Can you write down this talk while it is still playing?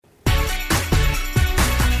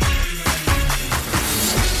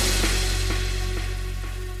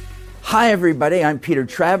Hi, everybody. I'm Peter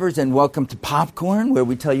Travers, and welcome to Popcorn, where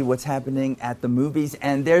we tell you what's happening at the movies.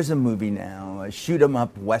 And there's a movie now, a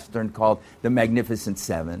shoot-'em-up Western called The Magnificent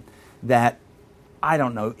Seven, that, I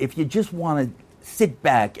don't know, if you just want to sit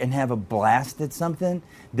back and have a blast at something,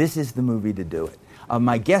 this is the movie to do it.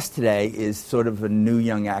 My guest today is sort of a new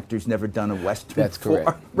young actor who's never done a Western That's before.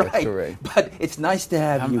 correct. Right. That's correct. But it's nice to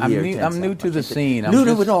have you here. I'm new to the scene. New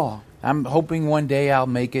to it all. I'm hoping one day I'll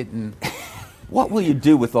make it. And what will you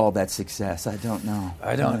do with all that success? I don't know.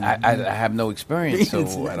 I have no experience, so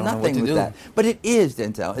I don't know what to do. That. But it is,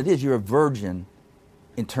 Denzel. It is. You're a virgin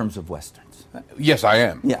in terms of Westerns. Yes, I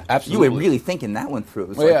am. Yeah, absolutely. You were really thinking that one through. It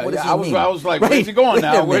was what does he mean? I was like, where's he going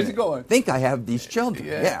now? Where's he going? I think I have these children.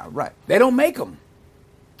 Yeah, right. They don't make them.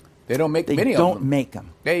 They don't make many of them. They don't make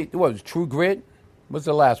them. What was True Grit? What's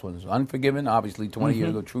the last one? Unforgiven, obviously, 20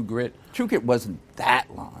 years ago. True Grit. True Grit wasn't that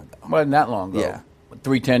long ago. Wasn't that long ago. Yeah.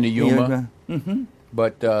 310 to Yuma. Mm-hmm.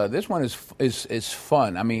 But this one is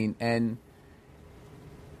fun. I mean, and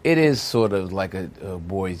it is sort of like a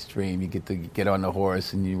boy's dream. You get to get on the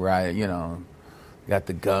horse and you ride, got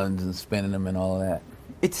the guns and spinning them and all that.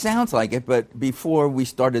 It sounds like it, but before we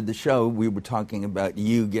started the show, we were talking about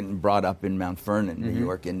you getting brought up in Mount Vernon, New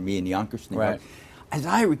York, and me in Yonkers, New York. As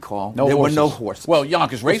I recall, there were no horses. Well,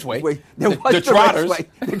 Yonkers Raceway. There was the Trotters.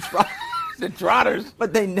 Raceway. The Trotters.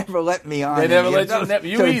 But they never let me on. They never let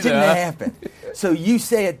you so either. It didn't happen. So you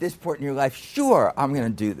say at this point in your life, sure, I'm going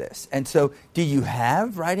to do this. And so do you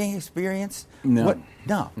have writing experience? No.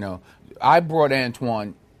 No. I brought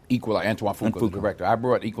Antoine Fuqua, the director. I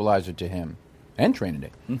brought Equalizer to him and Training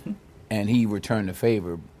Day. Mm-hmm. And he returned the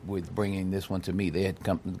favor with bringing this one to me. They had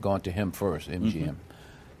gone to him first, MGM. Mm-hmm.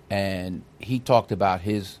 And he talked about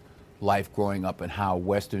his life growing up and how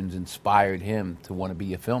Westerns inspired him to want to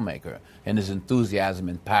be a filmmaker. And his enthusiasm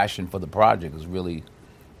and passion for the project is really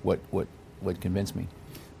what convinced me.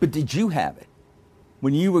 But did you have it?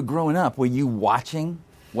 When you were growing up, were you watching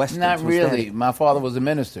Westerns? Not really. My father was a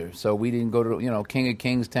minister, so we didn't go to, King of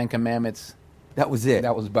Kings, 10 Commandments. That was it.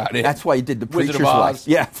 That was about it. That's why you did the Wizard Preacher's of Oz.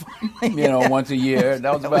 Wife. Yeah. Once a year.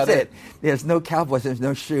 That was about it. There's no cowboys, there's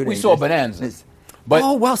no shooting. We saw Bonanza.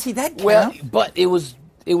 But, see, that counts. Well, but it was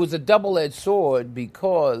a double-edged sword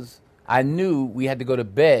because I knew we had to go to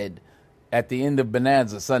bed at the end of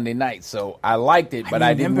Bonanza Sunday night. So I liked it, but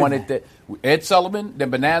I didn't want it to. Ed Sullivan, then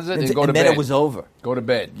Bonanza, then go to bed. And then it was over. Go to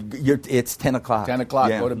bed. It's 10 o'clock. 10 o'clock,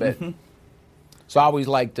 yeah. Go to bed. Mm-hmm. So I always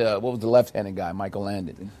liked, what was the left-handed guy, Michael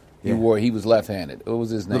Landon. He was left-handed. What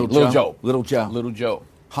was his name? Little Joe.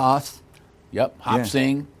 Haas. Yep. Hop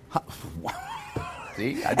Sing.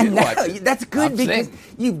 See, I did watch it. That's good because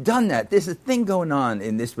you've done that. There's a thing going on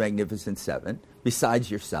in this Magnificent Seven, besides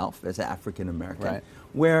yourself as African American,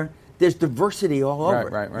 where there's diversity all over.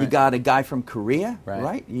 Right. You got a guy from Korea,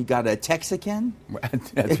 right? You got a Texican.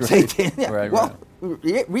 That's right.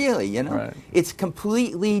 Really, Right. It's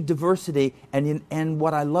completely diversity, and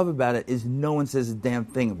what I love about it is no one says a damn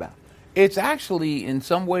thing about it. It's actually, in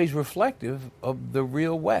some ways, reflective of the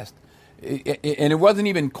real West. And it wasn't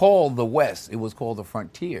even called the West. It was called the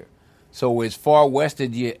frontier. So as far west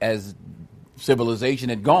as civilization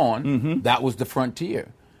had gone, that was the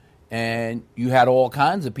frontier. And you had all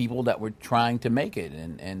kinds of people that were trying to make it.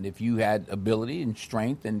 And if you had ability and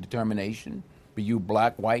strength and determination, be you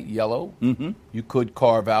black, white, yellow, you could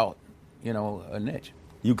carve out, a niche.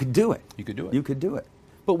 You could do it. You could do it.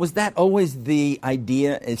 But was that always the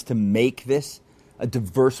idea, is to make this a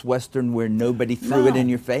diverse Western where nobody threw it in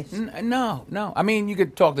your face? No. I mean, you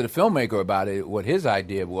could talk to the filmmaker about it, what his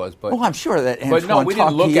idea was. But I'm sure that Antoine. But no, we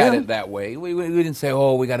didn't look at it that way. We didn't say,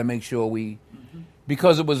 we got to make sure we...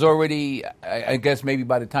 Because it was already, I guess maybe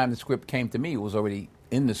by the time the script came to me, it was already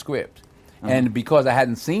in the script. And because I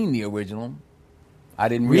hadn't seen the original, I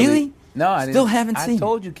didn't really... No, I didn't. Still haven't seen it. I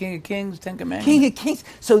told you, King of Kings, 10 Commandments. King of Kings.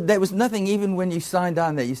 So there was nothing, even when you signed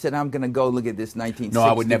on, that you said, I'm going to go look at this 1960 No,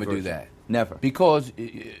 I would never version. do that. Never. Because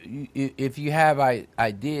if you have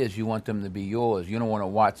ideas, you want them to be yours. You don't want to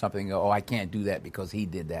watch something and go, I can't do that because he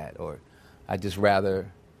did that. Or I just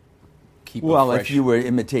rather keep it fresh. If you were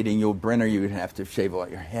imitating Yul Brynner, you would have to shave all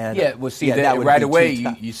your head. Yeah, well, see, that right away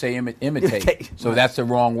you say imitate. So that's the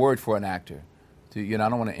wrong word for an actor. I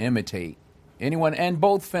don't want to imitate anyone. And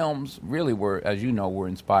both films really were, as you know, were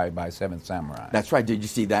inspired by Seven Samurai. That's right. Did you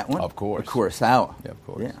see that one? Of course. Of course. How? Yeah, of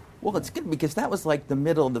course. Yeah. Well, it's good because that was like the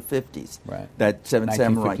middle of the 50s. Right. That Seven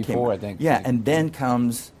Samurai came out. I think. Yeah, and then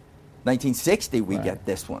comes 1960, we get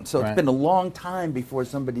this one. So it's been a long time before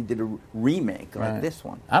somebody did a remake like this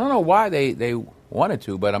one. I don't know why they wanted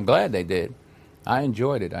to, but I'm glad they did. I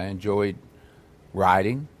enjoyed it. I enjoyed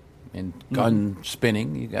riding. and gun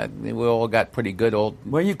spinning. We all got pretty good.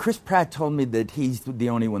 Well, Chris Pratt told me that he's the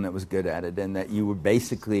only one that was good at it, and that you were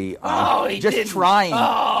basically trying.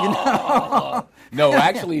 Oh. You know? No,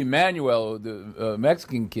 actually, Emmanuel, the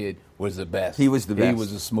Mexican kid, was the best. He was the best. He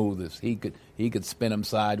was the smoothest. He could spin them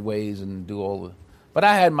sideways and do all the. But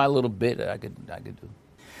I had my little bit I could do.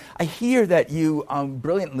 I hear that you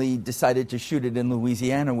brilliantly decided to shoot it in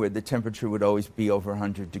Louisiana, where the temperature would always be over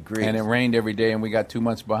 100 degrees. And it rained every day, and we got 2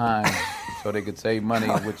 months behind, so they could save money,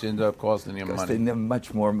 which ended up costing them money. Costing them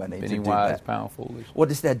much more money Penny to do wise, that. pound foolish. What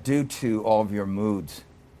does that do to all of your moods?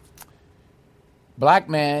 Black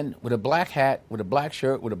man with a black hat, with a black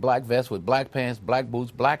shirt, with a black vest, with black pants, black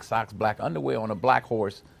boots, black socks, black underwear on a black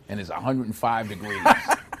horse, and it's 105 degrees.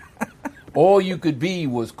 All you could be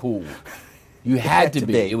was cool. You had to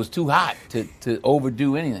be. It was too hot to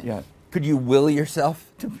overdo anything. Yeah. Could you will yourself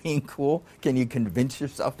to being cool? Can you convince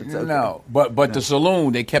yourself it's okay? No. But no. The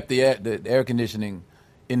saloon, they kept the air conditioning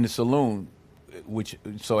in the saloon,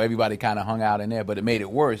 so everybody kind of hung out in there. But it made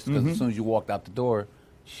it worse because as soon as you walked out the door,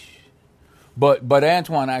 But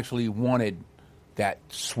Antoine actually wanted that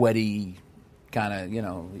sweaty kind of,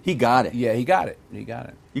 He got it. Yeah, he got it.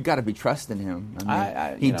 You got to be trusting him.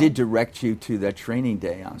 I he did direct you to that Training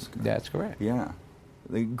Day Oscar. That's correct. Yeah.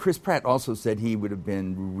 Chris Pratt also said he would have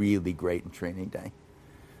been really great in Training Day.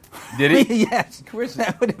 Did he? Yes. Chris,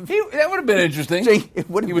 that would have been interesting. It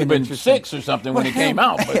would he would have been 6 or something when it came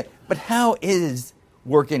out. But how is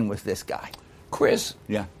working with this guy? Chris.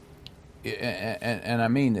 Yeah. And I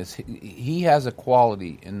mean this. He has a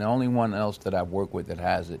quality, and the only one else that I've worked with that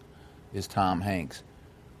has it is Tom Hanks,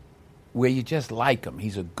 where you just like him.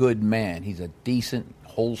 He's a good man. He's a decent,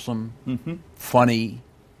 wholesome, funny,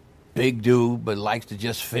 big dude, but likes to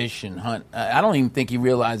just fish and hunt. I don't even think he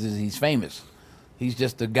realizes he's famous. He's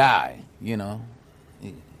just a guy,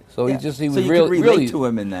 So he was could relate to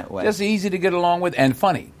him in that way. Just easy to get along with and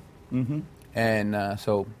funny. And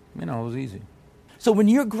so it was easy. So when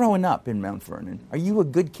you're growing up in Mount Vernon, are you a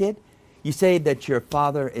good kid? You say that your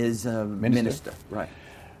father is a minister. Right.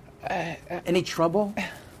 Any trouble?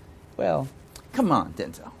 Well, come on,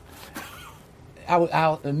 Denzel. I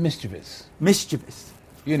was mischievous. Mischievous.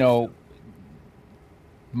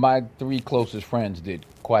 My 3 closest friends did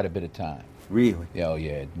quite a bit of time. Really? Oh,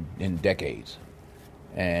 yeah, in decades.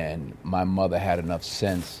 And my mother had enough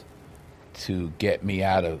sense to get me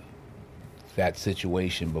out of that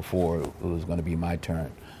situation before it was going to be my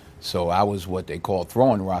turn. So I was what they call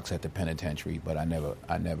throwing rocks at the penitentiary, but I never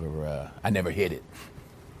hit it.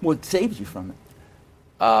 What saved you from it?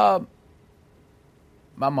 My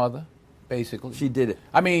mother, basically. She did it.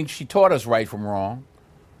 I mean, she taught us right from wrong,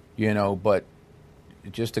 but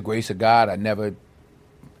just the grace of God, I never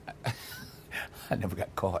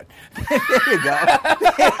got caught. There you go.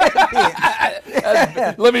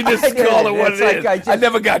 Let me just call it what it is. I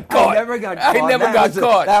never got caught. I never got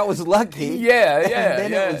caught. That was lucky. Yeah.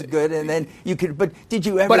 And then it was good, and then you could. But did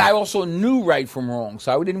you ever? But I also knew right from wrong,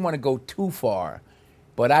 so I didn't want to go too far.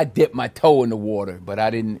 But I dipped my toe in the water. But I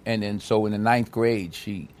didn't. And then so in the 9th grade,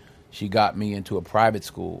 she got me into a private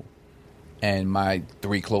school, and my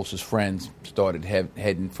 3 closest friends started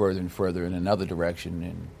heading further and further in another direction,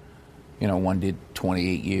 and. One did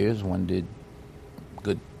 28 years, one did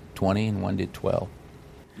good 20, and one did 12.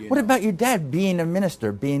 What about your dad being a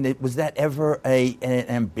minister? Was that ever an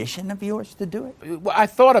ambition of yours to do it? Well, I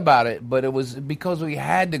thought about it, but it was because we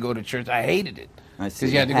had to go to church. I hated it. Because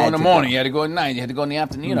you had to go in the morning, you had to go at night, you had to go in the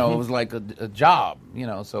afternoon. It was like a job,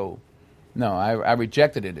 So, no, I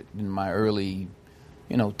rejected it in my early,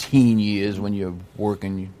 teen years when you're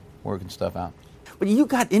working stuff out. But you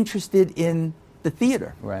got interested in the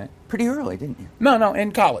theater, right? Pretty early, didn't you? No,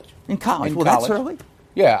 in college. That's early.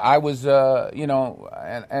 Yeah, I was,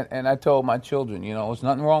 and I told my children, there's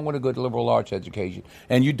nothing wrong with a good liberal arts education,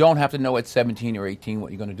 and you don't have to know at 17 or 18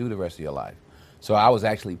 what you're going to do the rest of your life. So I was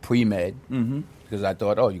actually pre-med because I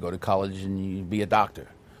thought, you go to college and you be a doctor.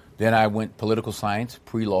 Then I went political science,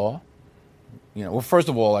 pre-law. Well, first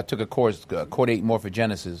of all, I took a course, chordate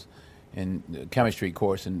morphogenesis. In the chemistry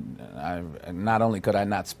course, and not only could I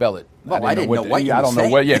not spell it, I didn't know what you I don't know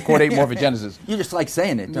what. Yeah, chordate morphogenesis. You just like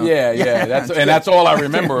saying it, don't you? Yeah. That's all I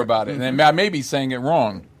remember about it. And I may be saying it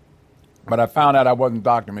wrong, but I found out I wasn't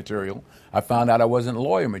doctor material. I found out I wasn't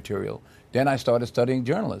lawyer material. Then I started studying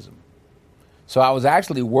journalism. So I was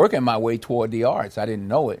actually working my way toward the arts. I didn't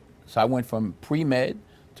know it. So I went from pre-med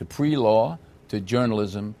to pre-law to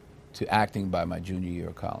journalism to acting by my junior year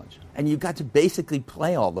of college. And you got to basically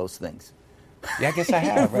play all those things. Yeah, I guess I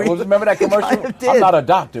have. Right? Well, remember that commercial? kind of did. I'm not a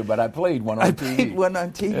doctor, but I played one on I TV. played one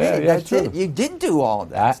on TV. Yeah, That's true. it. You did do all of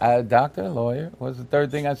that. I doctor, lawyer. What was the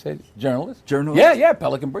third thing I said? Journalist. Journalist? Yeah,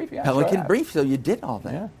 Pelican Brief. Yeah, Pelican sure. Brief. So you did all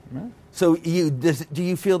that. Yeah. So do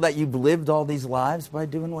you feel that you've lived all these lives by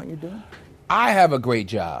doing what you're doing? I have a great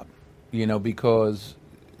job, because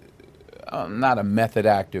I'm not a method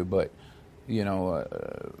actor, but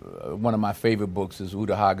one of my favorite books is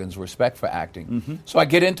Uta Hagen's Respect for Acting. Mm-hmm. So I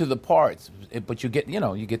get into the parts, but you get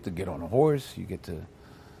to get on a horse, you get to,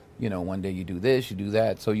 one day you do this, you do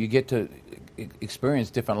that. So you get to experience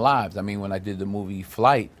different lives. I mean, when I did the movie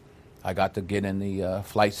Flight, I got to get in the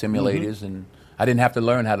flight simulators, mm-hmm. and I didn't have to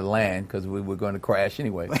learn how to land because we were going to crash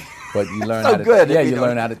anyway. But you learn how to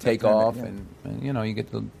learn how to take off, and you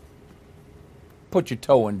get to put your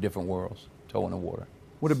toe in different worlds, toe in the water.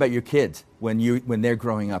 What about your kids? When they're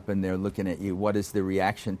growing up and they're looking at you, what is the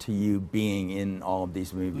reaction to you being in all of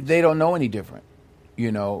these movies? They don't know any different.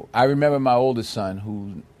 I remember my oldest son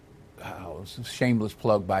who, shameless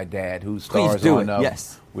plug by Dad, who stars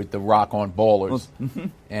with The Rock on Ballers. Mm-hmm.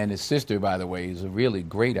 And his sister, by the way, is a really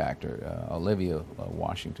great actor, Olivia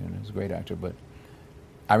Washington is a great actor. But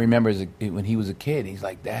I remember when he was a kid, he's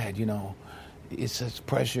like, Dad, it's such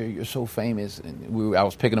pressure, you're so famous. And I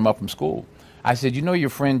was picking him up from school. I said, your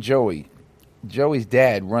friend Joey's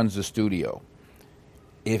dad runs the studio.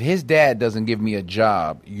 If his dad doesn't give me a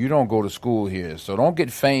job, you don't go to school here. So don't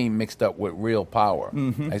get fame mixed up with real power.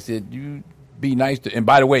 Mm-hmm. I said, you be nice to, and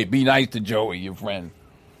by the way, be nice to Joey, your friend.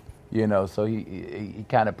 So he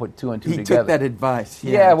kind of put two and two together. He took that advice.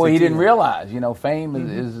 Yeah, well, he didn't realize, fame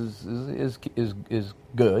mm-hmm. is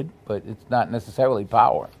good, but it's not necessarily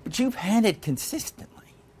power. But you've had it consistently.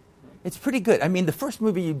 It's pretty good. I mean, the first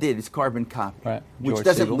movie you did is Carbon Copy, right. which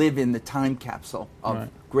doesn't live in the time capsule of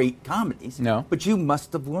great comedies. No. But you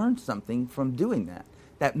must have learned something from doing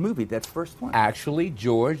that movie, that first one. Actually,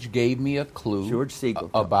 George gave me a clue George Siegel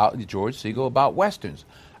about Westerns.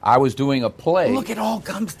 I was doing a play. Look, it all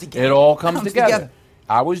comes together. It all comes together.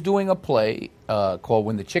 I was doing a play called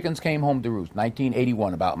When the Chickens Came Home to Roost,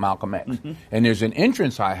 1981, about Malcolm X. Mm-hmm. And there's an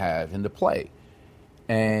entrance I have in the play.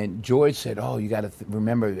 And George said, you got to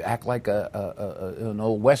remember, act like an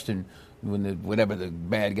old Western when the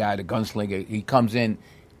bad guy, the gunslinger, he comes in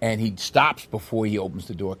and he stops before he opens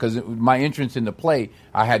the door. Because my entrance in the play,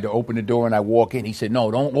 I had to open the door and I walk in. He said,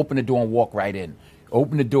 no, don't open the door and walk right in.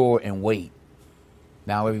 Open the door and wait.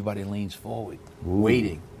 Now everybody leans forward,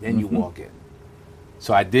 waiting. Then you walk in.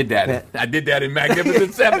 So I did that. I did that in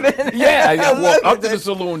Magnificent Seven. I walked up to the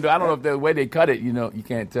saloon. I don't know if the way they cut it, you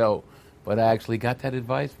can't tell. But I actually got that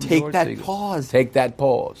advice from George Siegel. Pause. Take that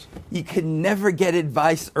pause. You can never get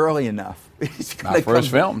advice early enough. It's going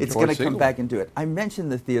to come back and do it. I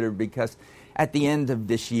mentioned the theater because at the end of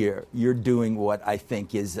this year, you're doing what I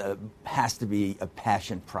think has to be a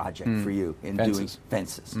passion project for you in doing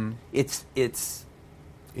Fences. Mm. It's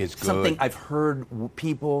good. Something I've heard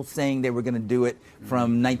people saying they were going to do it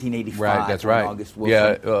from 1985. Right, that's right. August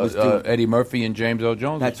Wilson Eddie Murphy and James Earl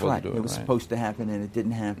Jones. That's right. To do it was supposed to happen and it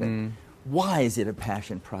didn't happen. Mm. Why is it a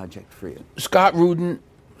passion project for you? Scott Rudin,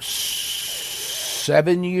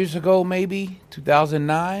 7 years ago, maybe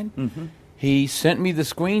 2009. Mm-hmm. He sent me the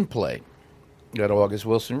screenplay that August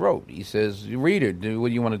Wilson wrote. He says, "Read it. What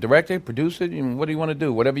do you want to direct it, produce it? What do you want to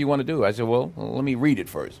do? Whatever you want to do." I said, "Well, let me read it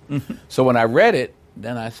first." Mm-hmm. So when I read it,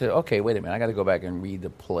 then I said, "Okay, wait a minute. I got to go back and read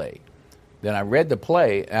the play." Then I read the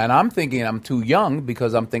play, and I'm thinking I'm too young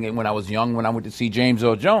because I'm thinking when I was young when I went to see James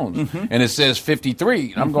Earl Jones, mm-hmm. and it says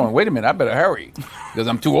 53. And I'm going, wait a minute, I better hurry because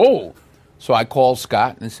I'm too old. So I called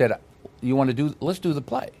Scott and said, let's do the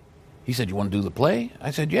play. He said, you want to do the play? I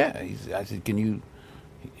said, yeah. I said, can you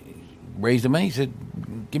raise the money? He said,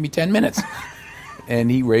 give me 10 minutes. And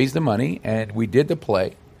he raised the money, and we did the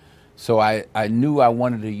play. So I knew I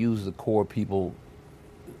wanted to use the core people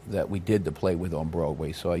that we did the play with on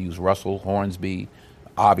Broadway. So I used Russell Hornsby,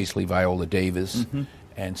 obviously Viola Davis, mm-hmm.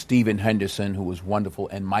 and Stephen Henderson, who was wonderful,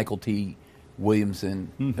 and Michael T.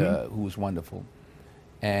 Williamson, mm-hmm. Who was wonderful.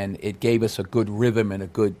 And it gave us a good rhythm and a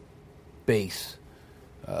good bass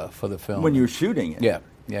for the film. When you were shooting it. Yeah,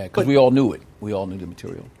 because we all knew it. We all knew the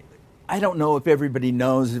material. I don't know if everybody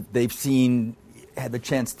knows if they've had the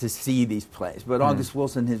chance to see these plays, but August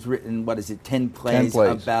Wilson has written, 10 plays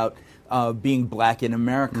about being black in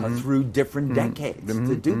America mm-hmm. through different decades mm-hmm.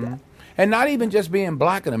 to do that. And not even just being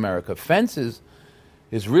black in America. Fences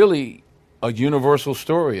is really a universal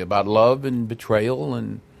story about love and betrayal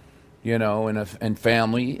and, and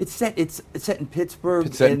family. It's set in Pittsburgh.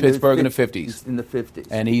 It's set in Pittsburgh in the 50s. In the 50s.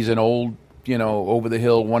 And he's an old over the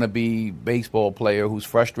hill wannabe baseball player who's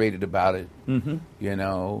frustrated about it. Mm-hmm.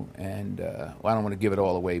 And I don't want to give it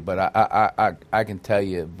all away, but I can tell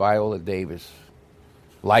you, Viola Davis,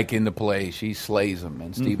 like in the play, she slays them,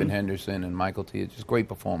 and Stephen Henderson and Michael T. Just great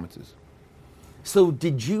performances. So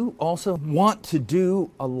did you also want to do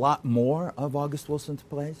a lot more of August Wilson's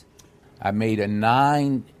plays? I made a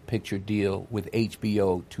 9-picture deal with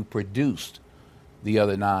HBO to produce the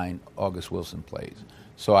other 9 August Wilson plays.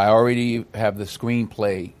 So I already have the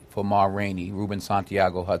screenplay for Ma Rainey. Ruben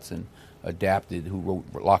Santiago Hudson adapted, who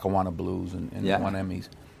wrote Lackawanna Blues and won Emmys.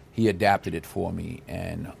 He adapted it for me,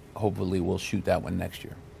 and hopefully we'll shoot that one next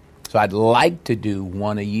year. So I'd like to do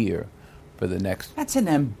one a year for the next. That's an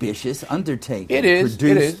ambitious undertaking. It is.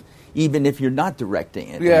 Produce, it is. Even if you're not directing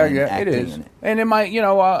it. It is. And it might,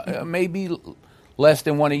 maybe less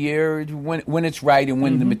than one a year when it's right and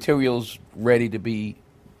when the material's ready to be,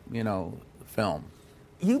 filmed.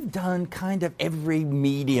 You've done kind of every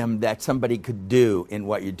medium that somebody could do in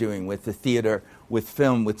what you're doing with the theater, with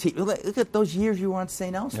film, with TV. Look at those years you were on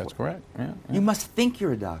St. Elsewhere. That's correct. Yeah. You must think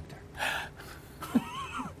you're a doctor.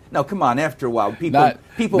 No, come on. After a while,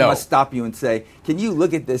 people must stop you and say, "Can you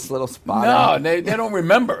look at this little spot?" No, they don't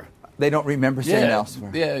remember. They don't remember St.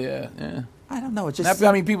 Elsewhere. Yeah. I don't know. It's just.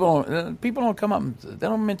 People don't come up. They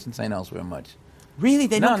don't mention St. Elsewhere much. Really,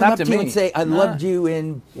 they don't come up to you me. and say, "I loved you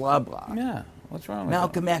in blah blah." Yeah. What's wrong with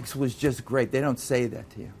Malcolm X was just great. They don't say that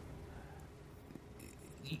to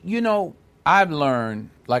you. I've learned,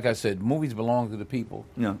 like I said, movies belong to the people.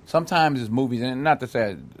 Yeah. Sometimes it's movies, and not to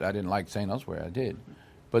say I didn't like St. Elsewhere, I did.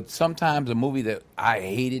 But sometimes a movie that I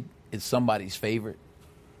hated is somebody's favorite.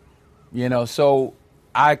 So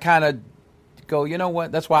I kind of go, you know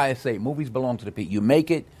what? That's why I say movies belong to the people. You make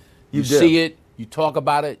it, you see it, you talk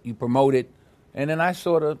about it, you promote it, and then I'm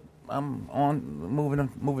on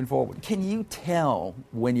moving forward. Can you tell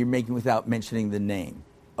when you're making, without mentioning the name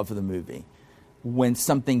of the movie, when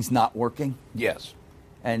something's not working? Yes.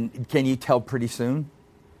 And can you tell pretty soon?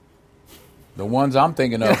 The ones I'm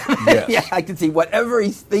thinking of, yes. Yeah, I can see whatever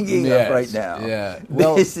he's thinking of right now. Yeah.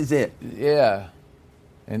 Well, this is it. Yeah.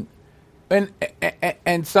 And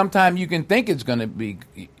sometimes you can think it's going to be,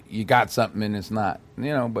 you got something and it's not,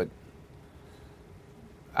 but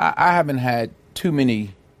I haven't had too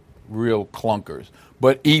many real clunkers.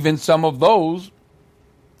 But even some of those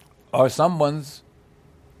are someone's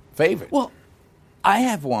favorite. Well, I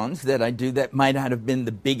have ones that I do that might not have been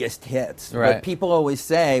the biggest hits. Right. But people always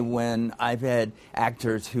say when I've had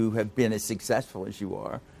actors who have been as successful as you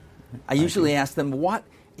are, I usually ask them, are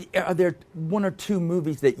there 1 or 2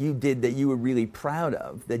 movies that you did that you were really proud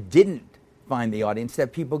of that didn't find the audience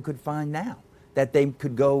that people could find now? That they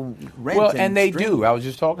could go rent. Well, and they stream. do. I was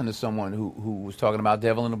just talking to someone who was talking about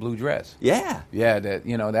Devil in a Blue Dress. Yeah. Yeah,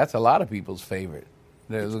 that's a lot of people's favorite.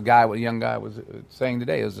 There's a young guy was saying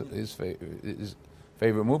today his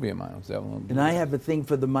favorite movie of mine was Devil in a Blue Dress. And I have a thing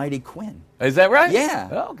for The Mighty Quinn. Is that right? Yeah.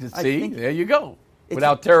 Oh, see, there you go.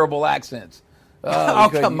 Without terrible accents.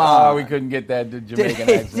 Come on. We couldn't get that Jamaican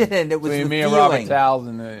accent. It was between the me and feeling. Robert Towles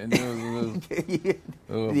and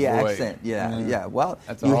the accent, yeah. Well,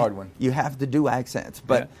 that's a hard one. You have to do accents.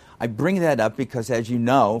 But I bring that up because, as you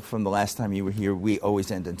know, from the last time you were here, we always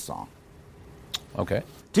end in song. Okay.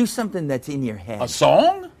 Do something that's in your head. A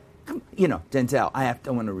song? Denzel, I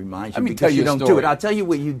want to remind you Let me because tell you you a don't story. do it. I'll tell you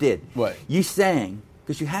what you did. What? You sang.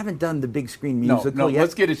 Because you haven't done the big screen musical No, yet.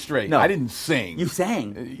 let's get it straight. No. I didn't sing. You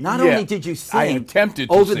sang. Not only did you sing, I attempted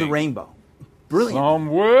to Over sing. the Rainbow. Brilliant.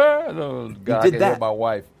 Somewhere. God, did I that. hear my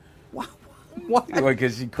wife. What?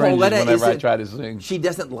 Because she cringes whenever I try to sing. She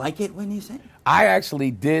doesn't like it when you sing? I actually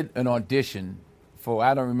did an audition for,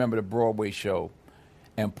 I don't remember the Broadway show,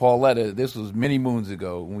 and Pauletta, this was many moons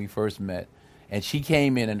ago when we first met, and she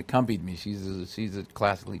came in and accompanied me. She's a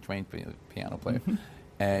classically trained piano player. Mm-hmm.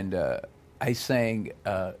 And I sang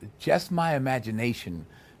Just My Imagination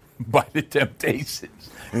by The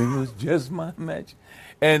Temptations. It was just my imagination.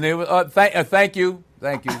 And it was, thank you.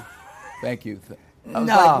 I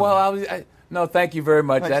was no, thank you very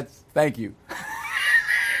much. Thank you.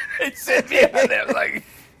 It said, like,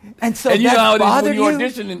 and so and you that know how it is bothered when you you?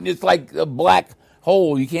 audition, and it's like a black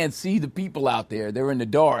hole. You can't see the people out there. They're in the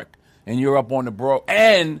dark, and you're up on the bro.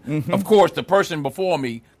 And, of course, the person before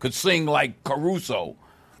me could sing like Caruso.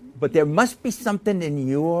 But there must be something in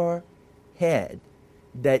your head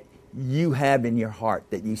that you have in your heart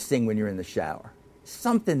that you sing when you're in the shower.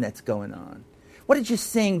 Something that's going on. What did you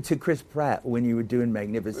sing to Chris Pratt when you were doing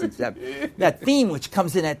Magnificent Seven? That theme which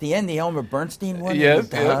comes in at the end, the Elmer Bernstein one? Yes.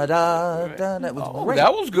 That was great.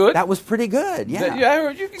 That was good. That was pretty good, yeah. I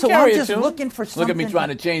heard you can so carry I'm it just too. looking for something. Look at me trying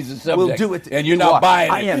to change the subject. We'll do it. And you're not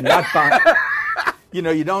buying it. I am not buying it. You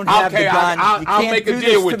know, you don't have the gun. You I'll can't make do a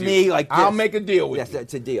deal this with to you. me like this. I'll make a deal with you. Yes,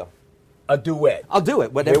 it's a deal. A duet. I'll do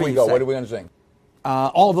it. Whatever Here we you go. say. What are we going to sing?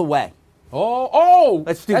 All the way. Oh,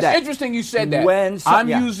 Let's do that's that. interesting you said that. I'm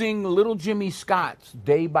using Little Jimmy Scott's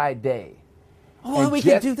Day by Day. Oh, we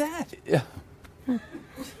can do that. Yeah.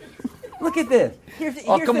 Look at this. Here's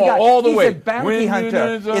come the on, guy. all the he's way. a bounty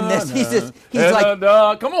hunter in this. He's like,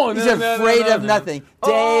 come on. He's afraid of nothing.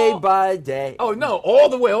 Day by day. Oh, no, all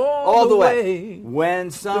the way, all the way.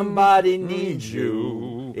 When somebody needs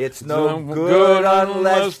you, it's no good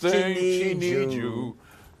unless she needs you.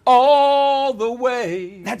 All the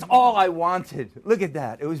way. That's all I wanted. Look at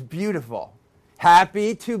that. It was beautiful.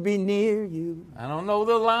 Happy to be near you. I don't know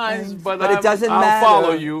the lines, but it doesn't I'll matter.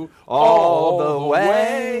 follow you all the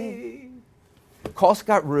way. Call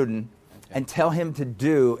Scott Rudin and tell him to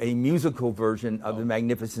do a musical version of The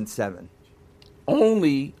Magnificent Seven.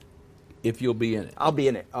 Only if you'll be in it. I'll be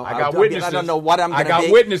in it. I got witnesses. I don't know what I'm going to be. I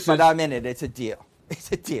got witnesses. But I'm in it. It's a deal.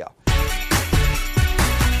 It's a deal.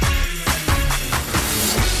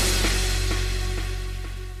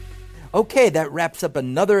 Okay, that wraps up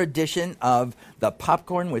another edition of the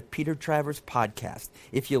Popcorn with Peter Travers podcast.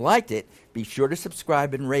 If you liked it, be sure to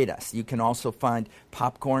subscribe and rate us. You can also find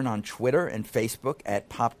Popcorn on Twitter and Facebook at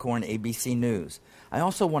Popcorn ABC News. I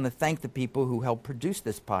also want to thank the people who helped produce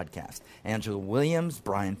this podcast: Angela Williams,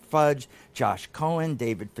 Brian Fudge, Josh Cohen,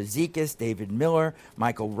 David Fazikis, David Miller,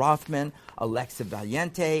 Michael Rothman, Alexa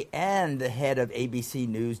Valiente, and the head of ABC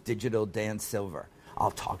News Digital, Dan Silver.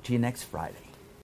 I'll talk to you next Friday.